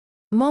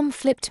Mom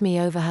flipped me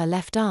over her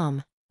left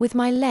arm, with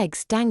my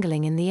legs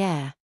dangling in the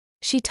air.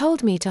 She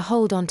told me to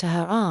hold onto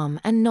her arm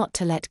and not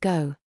to let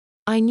go.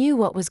 I knew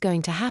what was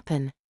going to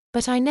happen,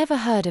 but I never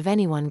heard of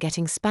anyone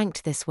getting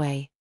spanked this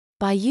way.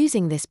 By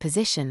using this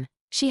position,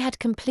 she had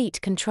complete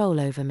control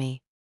over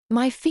me.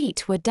 My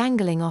feet were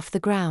dangling off the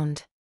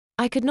ground.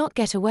 I could not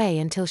get away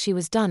until she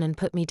was done and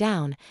put me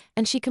down,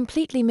 and she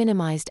completely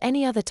minimized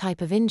any other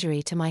type of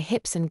injury to my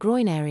hips and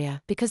groin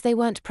area because they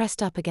weren't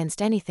pressed up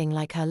against anything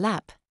like her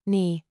lap,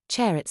 knee,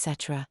 chair,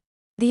 etc.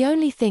 The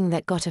only thing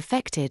that got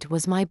affected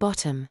was my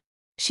bottom.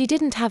 She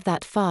didn't have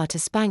that far to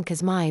spank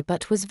as my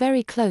butt was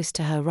very close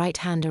to her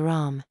right-hand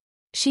arm.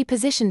 She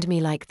positioned me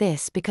like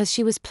this because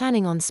she was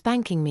planning on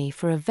spanking me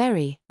for a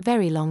very,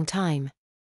 very long time.